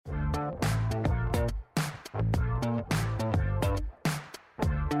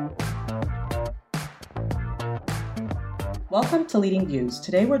Welcome to Leading Views.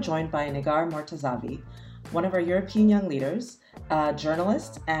 Today we're joined by Negar Mortazavi, one of our European young leaders, a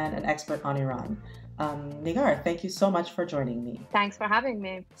journalist, and an expert on Iran. Negar, thank you so much for joining me. Thanks for having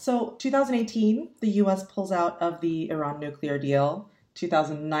me. So, 2018, the US pulls out of the Iran nuclear deal.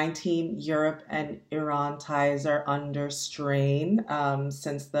 2019, Europe and Iran ties are under strain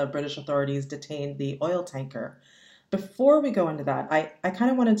since the British authorities detained the oil tanker. Before we go into that, I kind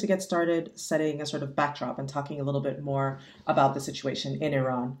of wanted to get started setting a sort of backdrop and talking a little bit more about the situation in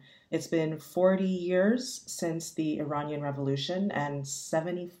Iran. It's been 40 years since the Iranian Revolution, and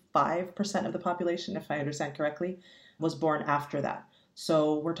 75% of the population, if I understand correctly, was born after that.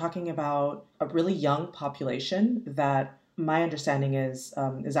 So we're talking about a really young population that my understanding is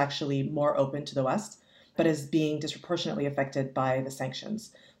actually more open to the West, but is being disproportionately affected by the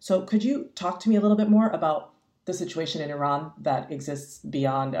sanctions. So could you talk to me a little bit more about the situation in Iran that exists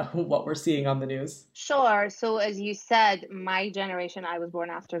beyond what we're seeing on the news? Sure. So, as you said, my generation, I was born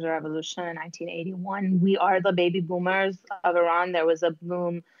after the revolution in 1981. We are the baby boomers of Iran. There was a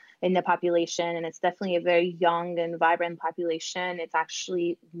boom in the population, and it's definitely a very young and vibrant population. It's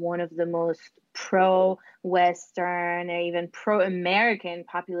actually one of the most pro Western or even pro American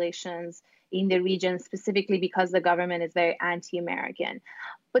populations in the region, specifically because the government is very anti American.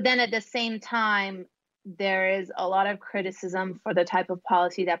 But then at the same time, there is a lot of criticism for the type of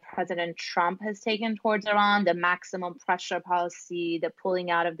policy that President Trump has taken towards Iran, the maximum pressure policy, the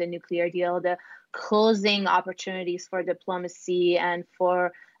pulling out of the nuclear deal, the closing opportunities for diplomacy and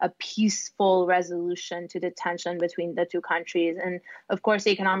for a peaceful resolution to the tension between the two countries. And of course,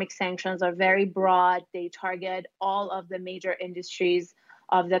 the economic sanctions are very broad. They target all of the major industries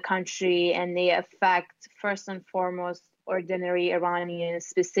of the country, and they affect, first and foremost, ordinary Iranians,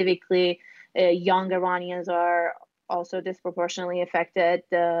 specifically young Iranians are also disproportionately affected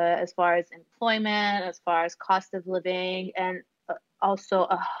as far as employment, as far as cost of living, and also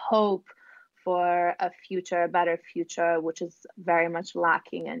a hope for a future, a better future, which is very much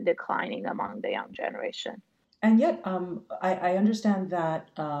lacking and declining among the young generation. And yet, I understand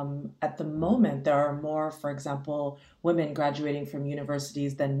that at the moment there are more, for example, women graduating from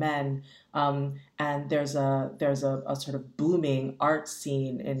universities than men, and there's a sort of booming art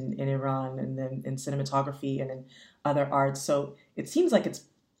scene in Iran and then in cinematography and in other arts. So it seems like it's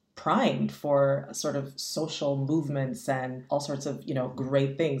primed for sort of social movements and all sorts of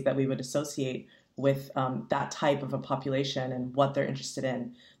great things that we would associate with that type of a population and what they're interested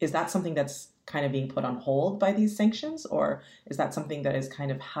in. Is that something that's kind of being put on hold by these sanctions, or is that something that is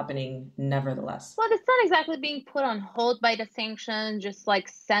kind of happening nevertheless? Well, it's not exactly being put on hold by the sanctions, just like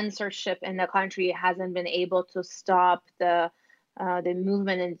censorship in the country hasn't been able to stop the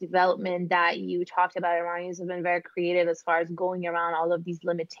movement and development that you talked about. Iranians have been very creative as far as going around all of these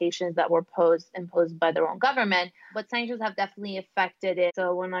limitations that were imposed by their own government. But sanctions have definitely affected it.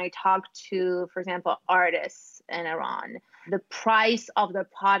 So when I talk to, for example, artists in Iran, the price of the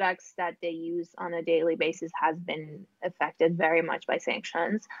products that they use on a daily basis has been affected very much by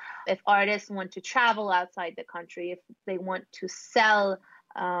sanctions. If artists want to travel outside the country, if they want to sell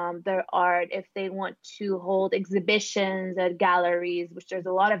their art, if they want to hold exhibitions at galleries, which there's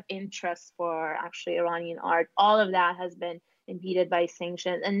a lot of interest for actually Iranian art, all of that has been impeded by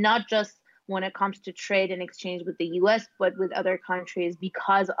sanctions. And not just when it comes to trade and exchange with the US, but with other countries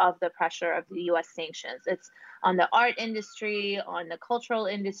because of the pressure of the US sanctions. It's on the art industry, on the cultural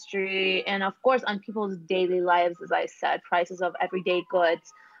industry, and of course on people's daily lives, as I said, prices of everyday goods.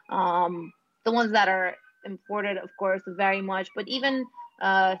 The ones that are imported, of course, very much, but even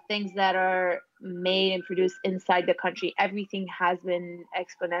things that are made and produced inside the country, everything has been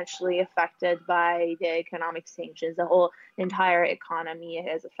exponentially affected by the economic sanctions. The whole entire economy, it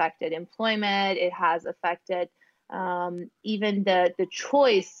has affected employment. It has affected even the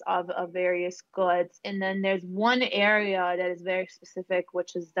choice of various goods. And then there's one area that is very specific,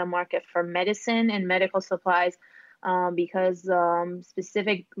 which is the market for medicine and medical supplies. Because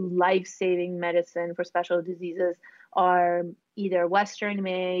specific life-saving medicine for special diseases are either Western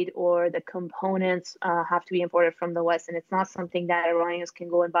made or the components have to be imported from the West. And it's not something that Iranians can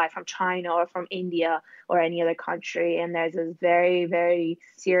go and buy from China or from India or any other country. And there's this very, very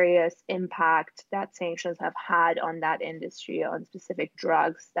serious impact that sanctions have had on that industry, on specific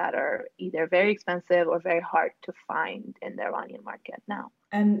drugs that are either very expensive or very hard to find in the Iranian market now.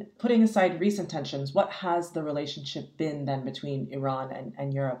 And putting aside recent tensions, what has the relationship been then between Iran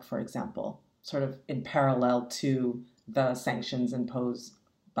and Europe, for example, sort of in parallel to the sanctions imposed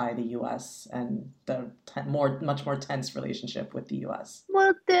by the U.S. and the much more tense relationship with the U.S.?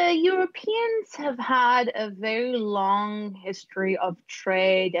 Well, the Europeans have had a very long history of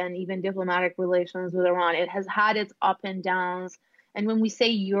trade and even diplomatic relations with Iran. It has had its up and downs. And when we say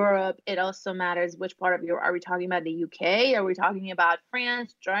Europe, it also matters which part of Europe. Are we talking about the UK? Are we talking about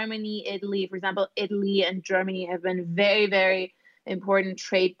France, Germany, Italy? For example, Italy and Germany have been very, very important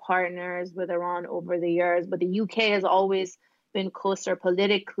trade partners with Iran over the years. But the UK has always been closer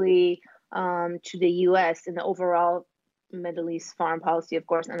politically to the US in the overall Middle East foreign policy, of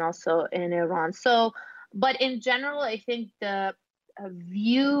course, and also in Iran. So, but in general, I think the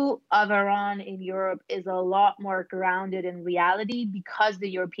view of Iran in Europe is a lot more grounded in reality because the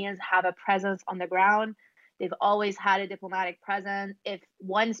Europeans have a presence on the ground. They've always had a diplomatic presence. If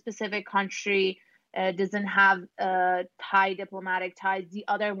one specific country doesn't have Thai diplomatic ties, the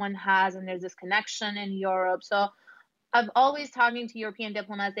other one has, and there's this connection in Europe. So I've always talking to European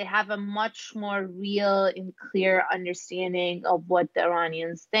diplomats, they have a much more real and clear understanding of what the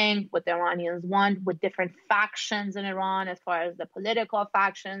Iranians think, what the Iranians want, with different factions in Iran, as far as the political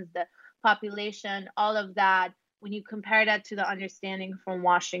factions, the population, all of that. When you compare that to the understanding from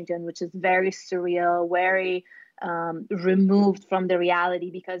Washington, which is very surreal, very removed from the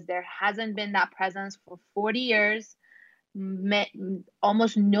reality, because there hasn't been that presence for 40 years.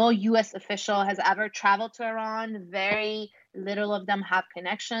 Almost no US official has ever traveled to Iran. Very little of them have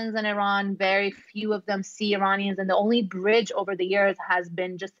connections in Iran. Very few of them see Iranians. And the only bridge over the years has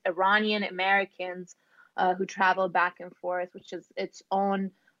been just Iranian Americans who travel back and forth, which is its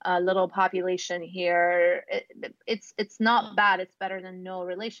own little population here. It's not bad. It's better than no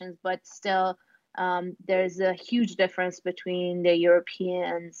relations, but still there's a huge difference between the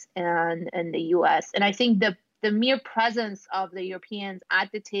Europeans and the US. And I think the mere presence of the Europeans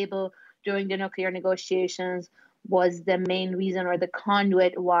at the table during the nuclear negotiations was the main reason, or the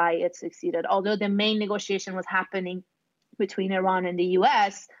conduit why it succeeded. Although the main negotiation was happening between Iran and the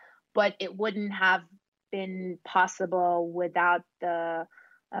US, but it wouldn't have been possible without the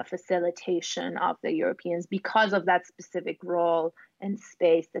facilitation of the Europeans because of that specific role and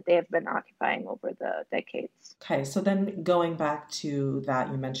space that they have been occupying over the decades. Okay, so then going back to that,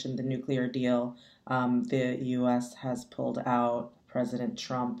 you mentioned the nuclear deal. The US has pulled out. President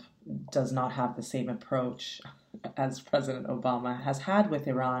Trump does not have the same approach as President Obama has had with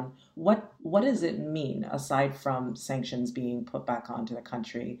Iran. What does it mean, aside from sanctions being put back onto the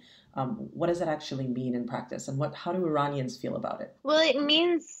country? What does it actually mean in practice, and how do Iranians feel about it? Well, it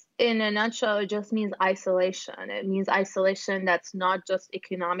means, in a nutshell, it just means isolation. It means isolation that's not just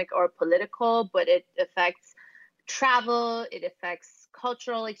economic or political, but it affects travel, it affects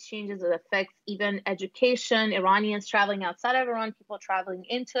cultural exchanges, it affects even education, Iranians traveling outside of Iran, people traveling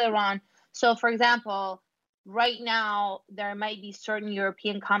into Iran. So, for example, right now, there might be certain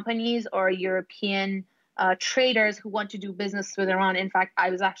European companies or European traders who want to do business with Iran. In fact,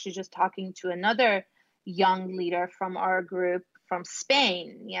 I was actually just talking to another young leader from our group from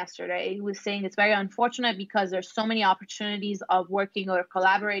Spain yesterday, who was saying it's very unfortunate because there's so many opportunities of working or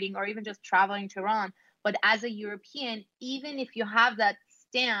collaborating or even just traveling to Iran. But as a European, even if you have that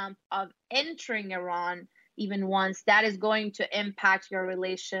stamp of entering Iran even once, that is going to impact your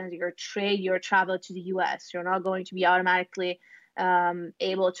relations, your trade, your travel to the US. You're not going to be automatically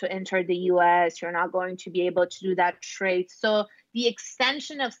able to enter the US. You're not going to be able to do that trade. So the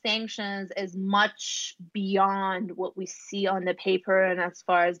extension of sanctions is much beyond what we see on the paper and as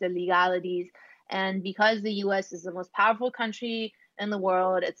far as the legalities. And because the US is the most powerful country in the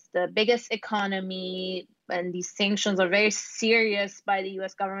world, it's the biggest economy, and these sanctions are very serious by the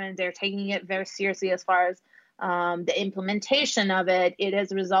US government. They're taking it very seriously as far as the implementation of it. It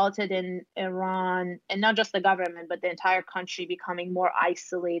has resulted in Iran, and not just the government, but the entire country becoming more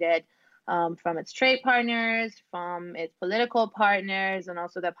isolated from its trade partners, from its political partners, and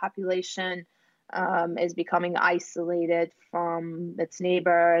also the population is becoming isolated from its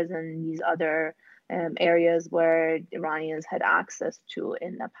neighbors and these other areas where Iranians had access to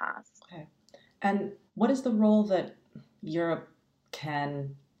in the past. Okay. And what is the role that Europe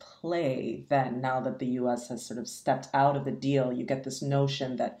can play then, now that the US has sort of stepped out of the deal? You get this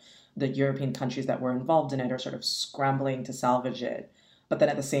notion that the European countries that were involved in it are sort of scrambling to salvage it. But then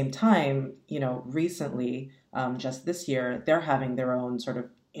at the same time, recently, just this year, they're having their own sort of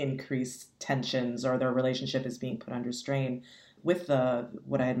increased tensions, or their relationship is being put under strain with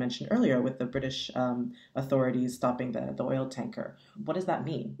what I had mentioned earlier, with the British authorities stopping the oil tanker. What does that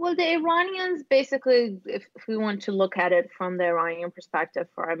mean? Well, the Iranians basically, if we want to look at it from the Iranian perspective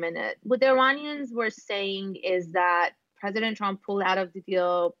for a minute, what the Iranians were saying is that President Trump pulled out of the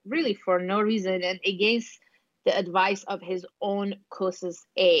deal really for no reason and against the advice of his own closest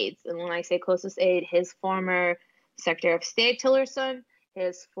aides. And when I say closest aide, his former Secretary of State Tillerson,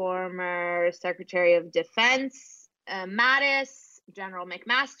 his former Secretary of Defense Mattis, General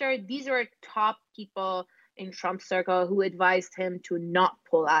McMaster. These are top people in Trump's circle who advised him to not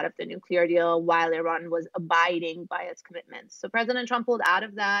pull out of the nuclear deal while Iran was abiding by its commitments. So President Trump pulled out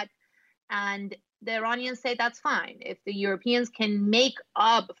of that, and the Iranians say that's fine. If the Europeans can make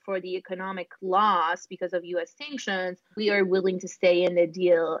up for the economic loss because of US sanctions, we are willing to stay in the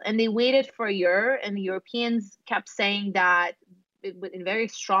deal. And they waited for a year, and the Europeans kept saying that in very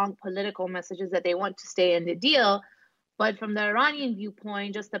strong political messages that they want to stay in the deal. But from the Iranian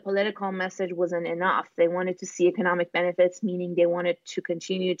viewpoint, just the political message wasn't enough. They wanted to see economic benefits, meaning they wanted to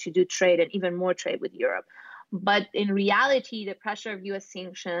continue to do trade and even more trade with Europe. But in reality, the pressure of US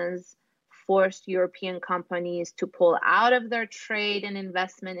sanctions forced European companies to pull out of their trade and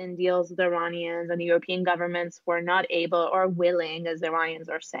investment in deals with the Iranians, and the European governments were not able or willing, as the Iranians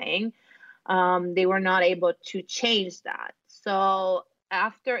are saying, they were not able to change that. So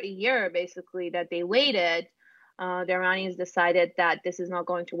after a year, basically, that they waited, the Iranians decided that this is not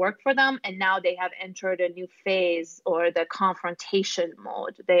going to work for them, and now they have entered a new phase, or the confrontation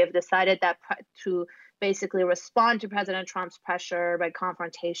mode. They have decided that to basically respond to President Trump's pressure by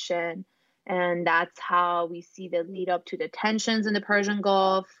confrontation, and that's how we see the lead up to the tensions in the Persian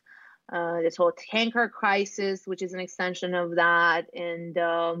Gulf, this whole tanker crisis, which is an extension of that,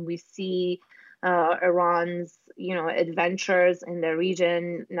 and we see Iran's, adventures in the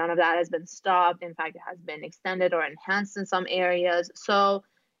region. None of that has been stopped. In fact, it has been extended or enhanced in some areas. So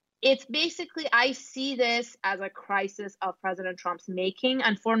it's basically, I see this as a crisis of President Trump's making,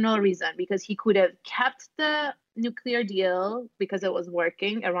 and for no reason, because he could have kept the nuclear deal because it was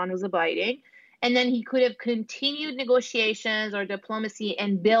working, Iran was abiding, and then he could have continued negotiations or diplomacy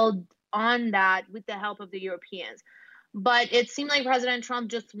and build on that with the help of the Europeans. But it seemed like President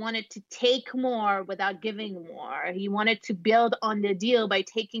Trump just wanted to take more without giving more. He wanted to build on the deal by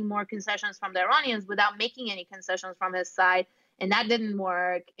taking more concessions from the Iranians without making any concessions from his side. And that didn't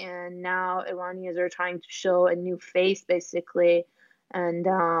work. And now Iranians are trying to show a new face, basically. And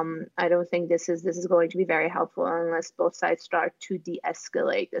I don't think this is going to be very helpful unless both sides start to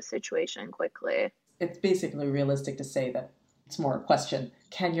de-escalate the situation quickly. It's basically realistic to say that it's more a question,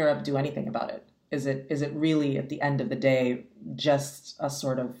 can Europe do anything about it? Is it really, at the end of the day, just a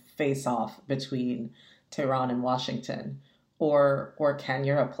sort of face-off between Tehran and Washington, or can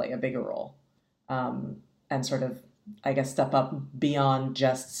Europe play a bigger role, and sort of, I guess, step up beyond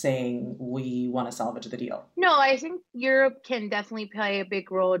just saying we want to salvage the deal? No, I think Europe can definitely play a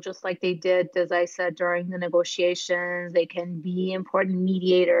big role, just like they did, as I said, during the negotiations. They can be important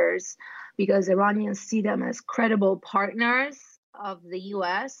mediators because Iranians see them as credible partners of the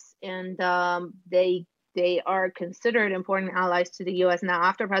U.S., and they are considered important allies to the U.S. Now,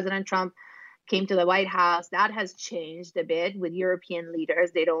 after President Trump came to the White House, that has changed a bit with European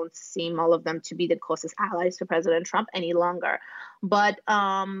leaders. They don't seem, all of them, to be the closest allies to President Trump any longer. But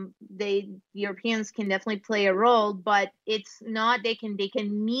Europeans can definitely play a role, but it's not, they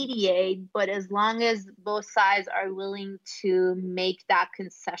can mediate, but as long as both sides are willing to make that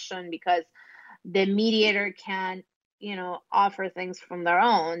concession, because the mediator can, offer things from their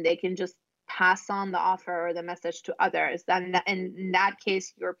own. They can just pass on the offer or the message to others. Then in that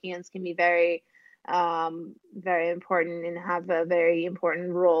case, Europeans can be very, very important and have a very important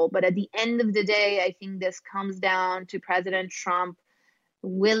role. But at the end of the day, I think this comes down to President Trump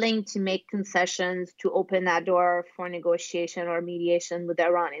willing to make concessions to open that door for negotiation or mediation with the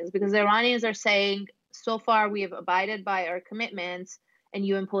Iranians, because the Iranians are saying, so far we have abided by our commitments, and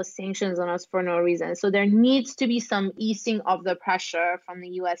you impose sanctions on us for no reason. So there needs to be some easing of the pressure from the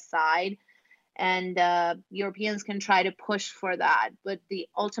U.S. side, and Europeans can try to push for that. But the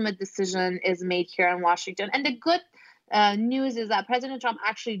ultimate decision is made here in Washington. And the good news is that President Trump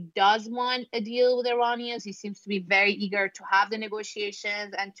actually does want a deal with the Iranians. He seems to be very eager to have the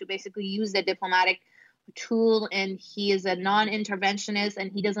negotiations and to basically use the diplomatic tool, and he is a non-interventionist,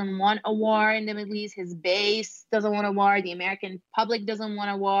 and he doesn't want a war in the Middle East. His base doesn't want a war. The American public doesn't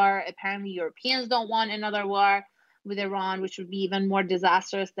want a war. Apparently, Europeans don't want another war with Iran, which would be even more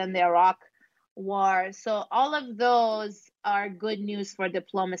disastrous than the Iraq war. So all of those are good news for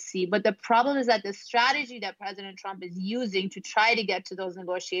diplomacy. But the problem is that the strategy that President Trump is using to try to get to those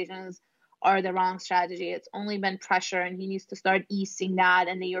negotiations are the wrong strategy. It's only been pressure, and he needs to start easing that.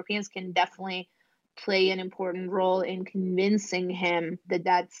 And the Europeans can definitely play an important role in convincing him that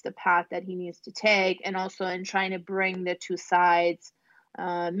that's the path that he needs to take, and also in trying to bring the two sides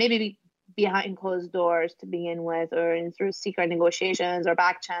maybe behind closed doors to begin with, or through secret negotiations or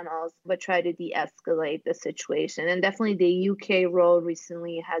back channels, but try to de-escalate the situation. And definitely the UK role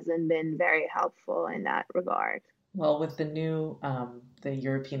recently hasn't been very helpful in that regard. Well, with the new the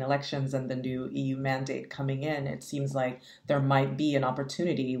European elections and the new EU mandate coming in, it seems like there might be an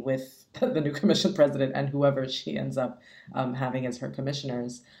opportunity with the new Commission president and whoever she ends up having as her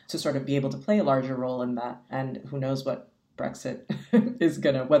commissioners to sort of be able to play a larger role in that. And who knows what Brexit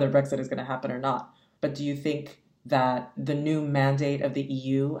whether Brexit is gonna happen or not. But do you think that the new mandate of the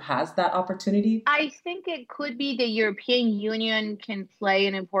EU has that opportunity? I think it could be the European Union can play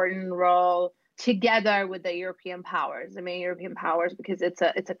an important role together with the European powers, the main European powers, because it's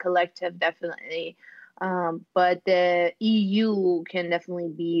a collective, definitely. But the EU can definitely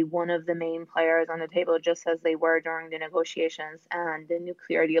be one of the main players on the table, just as they were during the negotiations and the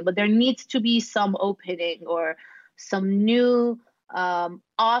nuclear deal. But there needs to be some opening or some new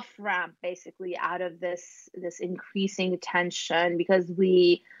off ramp, basically, out of this increasing tension, because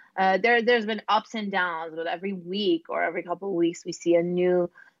there's been ups and downs, but every week or every couple of weeks we see a new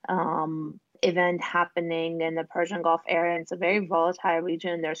event happening in the Persian Gulf area. And it's a very volatile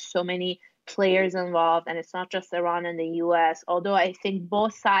region. There's so many players involved, and it's not just Iran and the US, although I think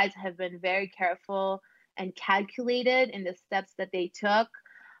both sides have been very careful and calculated in the steps that they took,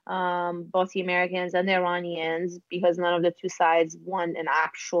 both the Americans and the Iranians, because none of the two sides want an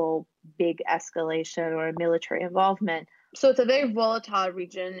actual big escalation or military involvement. So it's a very volatile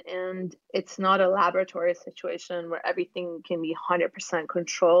region, and it's not a laboratory situation where everything can be 100%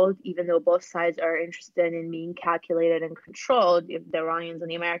 controlled, even though both sides are interested in being calculated and controlled, the Iranians and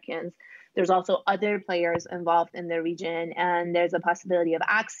the Americans. There's also other players involved in the region, and there's a possibility of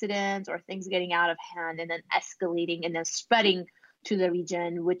accidents or things getting out of hand and then escalating and then spreading to the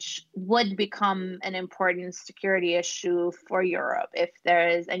region, which would become an important security issue for Europe if there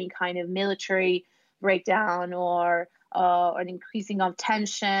is any kind of military breakdown or an increasing of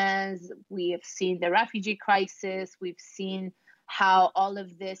tensions. We have seen the refugee crisis. We've seen how all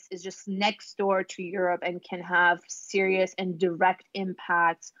of this is just next door to Europe and can have serious and direct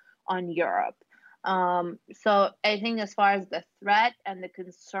impacts on Europe. So I think as far as the threat and the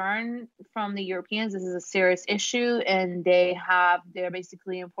concern from the Europeans, this is a serious issue, and they're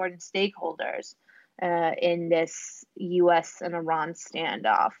basically important stakeholders in this U.S. and Iran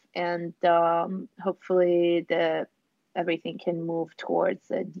standoff. And hopefully everything can move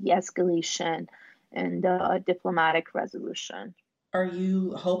towards a de-escalation and a diplomatic resolution. Are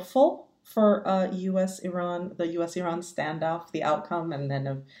you hopeful for the U.S.-Iran standoff, the outcome, and then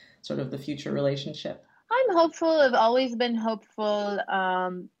of sort of the future relationship? I'm hopeful. I've always been hopeful.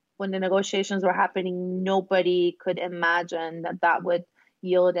 When the negotiations were happening, nobody could imagine that would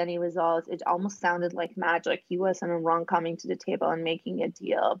yield any results. It almost sounded like magic, US and Iran coming to the table and making a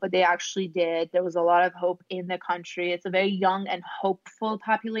deal, but they actually did. There was a lot of hope in the country. It's a very young and hopeful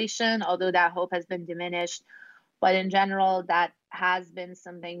population, although that hope has been diminished. But in general, that has been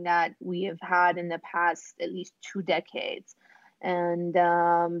something that we have had in the past at least 2 decades. And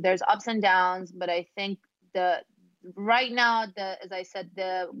there's ups and downs, but I think right now, as I said,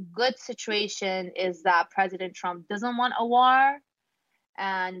 the good situation is that President Trump doesn't want a war,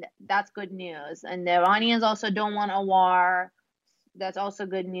 and that's good news. And the Iranians also don't want a war. That's also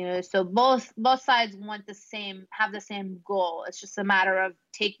good news. So both sides have the same goal. It's just a matter of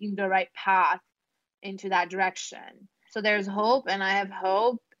taking the right path into that direction. So there's hope, and I have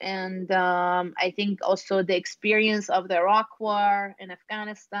hope. And I think also the experience of the Iraq War in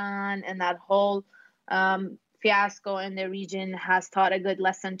Afghanistan and that whole fiasco in the region has taught a good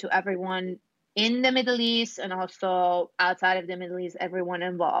lesson to everyone in the Middle East and also outside of the Middle East, everyone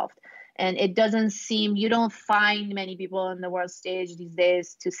involved. And you don't find many people in the world stage these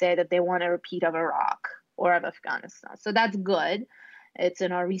days to say that they want a repeat of Iraq or of Afghanistan. So that's good. It's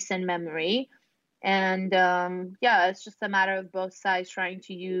in our recent memory. And it's just a matter of both sides trying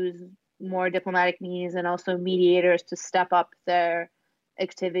to use more diplomatic means and also mediators to step up their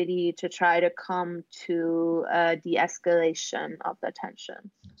activity to try to come to a de-escalation of the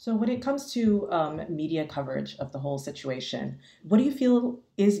tension. So when it comes to media coverage of the whole situation, what do you feel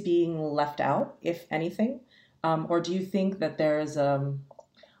is being left out, if anything? Or do you think that there is a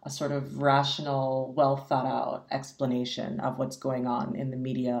sort of rational, well thought out explanation of what's going on in the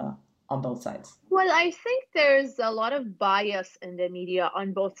media on both sides? Well, I think there's a lot of bias in the media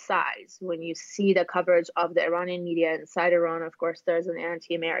on both sides. When you see the coverage of the Iranian media inside Iran, of course, there's an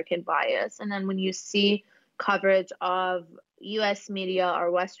anti-American bias. And then when you see coverage of US media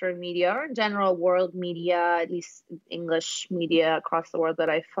or Western media or in general world media, at least English media across the world that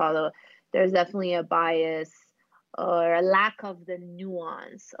I follow, there's definitely a bias or a lack of the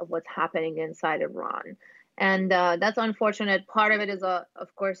nuance of what's happening inside Iran. And that's unfortunate. Part of it is,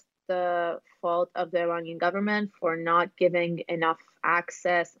 of course, the fault of the Iranian government for not giving enough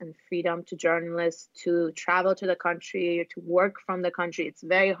access and freedom to journalists to travel to the country, to work from the country. It's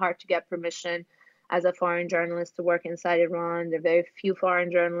very hard to get permission as a foreign journalist to work inside Iran. There are very few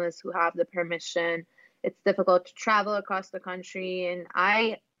foreign journalists who have the permission. It's difficult to travel across the country. And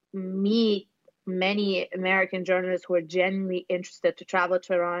I meet many American journalists who are genuinely interested to travel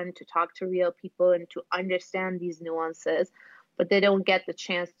to Iran, to talk to real people, and to understand these nuances, but they don't get the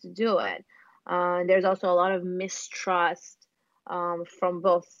chance to do it. There's also a lot of mistrust from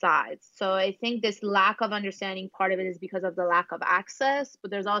both sides. So I think this lack of understanding, part of it is because of the lack of access, but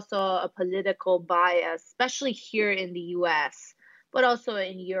there's also a political bias, especially here in the US, but also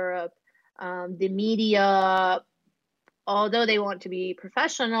in Europe. The media, although they want to be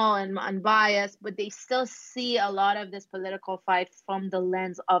professional and unbiased, but they still see a lot of this political fight from the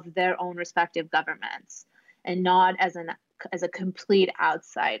lens of their own respective governments and not as a complete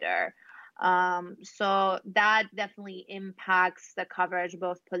outsider. So that definitely impacts the coverage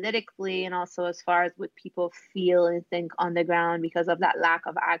both politically and also as far as what people feel and think on the ground because of that lack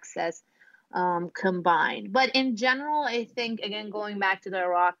of access combined. But in general, I think, again, going back to the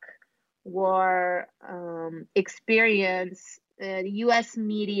Iraq war experience, the US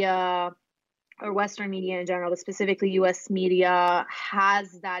media or Western media in general, but specifically US media,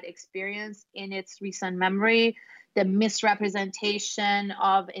 has that experience in its recent memory. The misrepresentation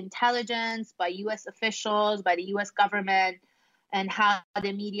of intelligence by US officials, by the US government, and how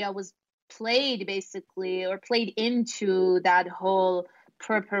the media was played basically, or played into that whole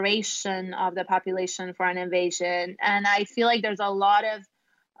preparation of the population for an invasion. And I feel like there's a lot of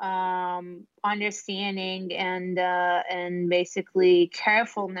understanding and basically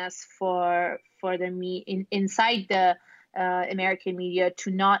carefulness for inside the American media to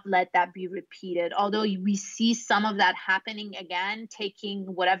not let that be repeated. Although we see some of that happening again, taking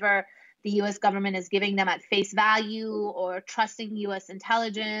whatever the US government is giving them at face value or trusting US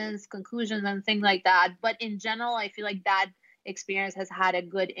intelligence conclusions and things like that. But in general, I feel like that experience has had a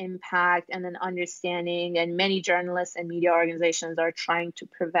good impact and an understanding, and many journalists and media organizations are trying to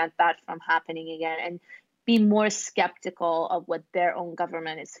prevent that from happening again and be more skeptical of what their own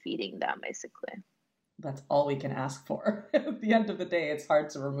government is feeding them, basically. That's all we can ask for. At the end of the day, it's hard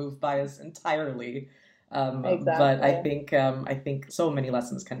to remove bias entirely, but Exactly. I think so many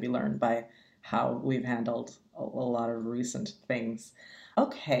lessons can be learned by how we've handled a lot of recent things.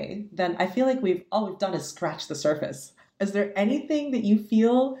 Okay, then I feel like all we've done is scratch the surface. Is there anything that you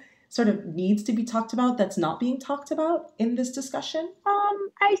feel sort of needs to be talked about that's not being talked about in this discussion?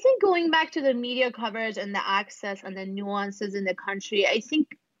 I think going back to the media coverage and the access and the nuances in the country, I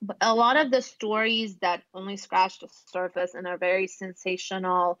think a lot of the stories that only scratch the surface and are very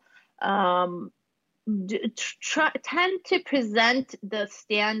sensational um, tend to present the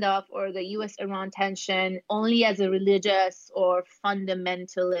standoff or the US-Iran tension only as a religious or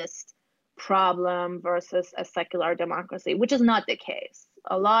fundamentalist problem versus a secular democracy, which is not the case.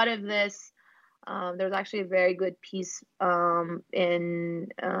 A lot of this, there's actually a very good piece on the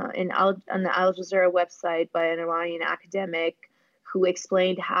Al Jazeera website by an Iranian academic who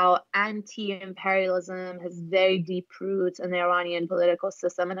explained how anti-imperialism has very deep roots in the Iranian political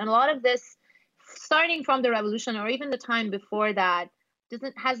system. And a lot of this, starting from the revolution or even the time before that,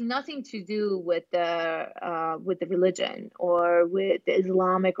 has nothing to do with the religion or with the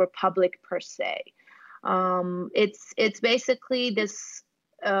Islamic Republic per se. It's basically this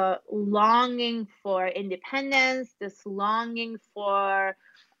longing for independence, this longing for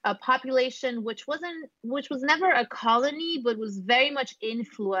a population which was never a colony, but was very much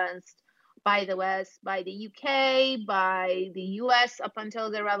influenced by the West, by the UK, by the US up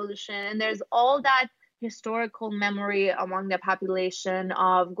until the revolution. And there's all that historical memory among the population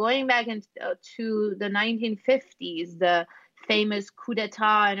of going back to the 1950s, the famous coup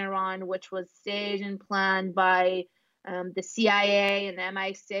d'etat in Iran, which was staged and planned by the CIA and the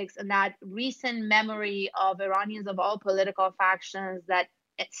MI6, and that recent memory of Iranians of all political factions that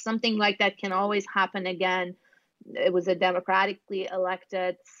something like that can always happen again. It was a democratically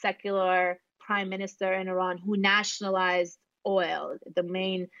elected secular prime minister in Iran who nationalized oil, the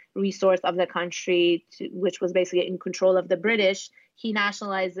main resource of the country, which was basically in control of the British. He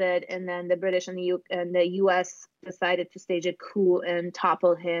nationalized it, and then the British and the US decided to stage a coup and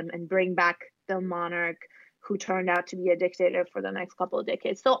topple him and bring back the monarch who turned out to be a dictator for the next couple of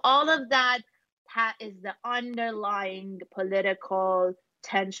decades. So all of that is the underlying political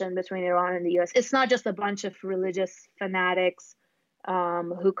tension between Iran and the US. It's not just a bunch of religious fanatics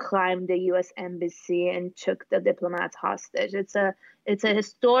who climbed the U.S. embassy and took the diplomats hostage. It's a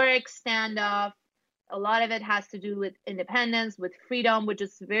historic standoff. A lot of it has to do with independence, with freedom, with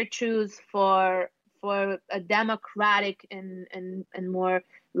just virtues for a democratic and more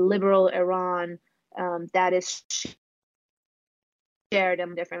liberal Iran that is shared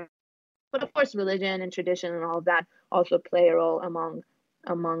in different. But of course, religion and tradition and all of that also play a role among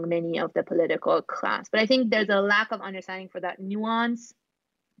many of the political class. But I think there's a lack of understanding for that nuance,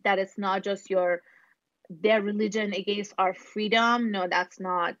 that it's not just their religion against our freedom. No, that's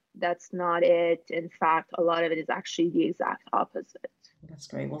not it. In fact, a lot of it is actually the exact opposite. That's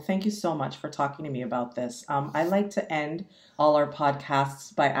great. Well, thank you so much for talking to me about this. I like to end all our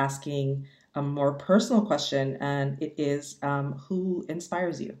podcasts by asking a more personal question, and it is, who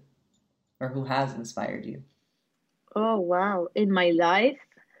inspires you, or who has inspired you? Oh, wow. In my life,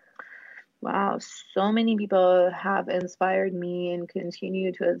 wow, so many people have inspired me and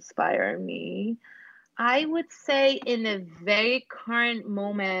continue to inspire me. I would say in a very current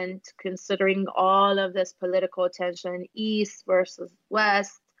moment, considering all of this political tension, East versus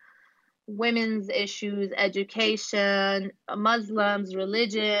West, women's issues, education, Muslims,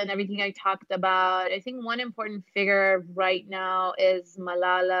 religion, everything I talked about, I think one important figure right now is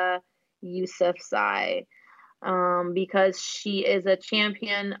Malala Yousafzai, because she is a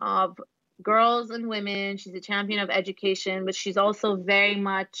champion of girls and women. She's a champion of education, but she's also very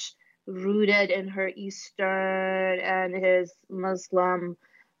much rooted in her Eastern and his Muslim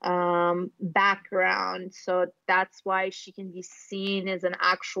background. So that's why she can be seen as an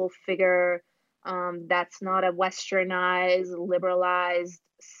actual figure that's not a westernized, liberalized,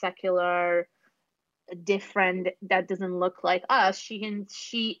 secular, different, that doesn't look like us.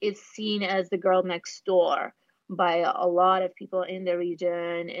 She is seen as the girl next door by a lot of people in the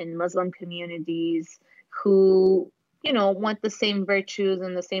region, in Muslim communities, who want the same virtues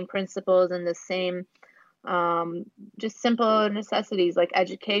and the same principles and the same just simple necessities like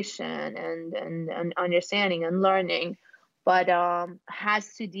education and understanding and learning, but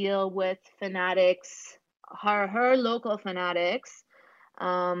has to deal with fanatics, her local fanatics,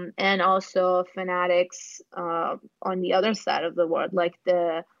 and also fanatics on the other side of the world, like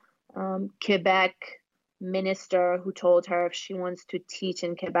the Quebec minister who told her if she wants to teach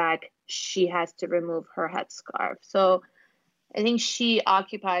in Quebec, she has to remove her headscarf. So I think she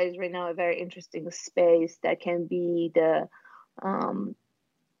occupies right now a very interesting space that can be the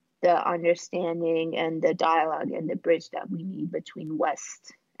understanding and the dialogue and the bridge that we need between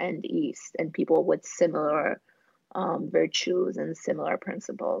West and East and people with similar virtues and similar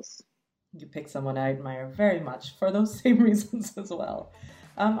principles. You pick someone I admire very much for those same reasons as well.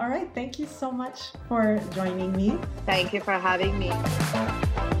 All right. Thank you so much for joining me. Thank you for having me.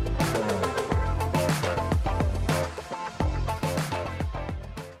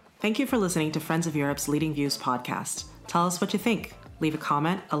 Thank you for listening to Friends of Europe's Leading Views podcast. Tell us what you think. Leave a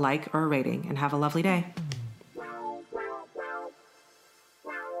comment, a like, or a rating, and have a lovely day.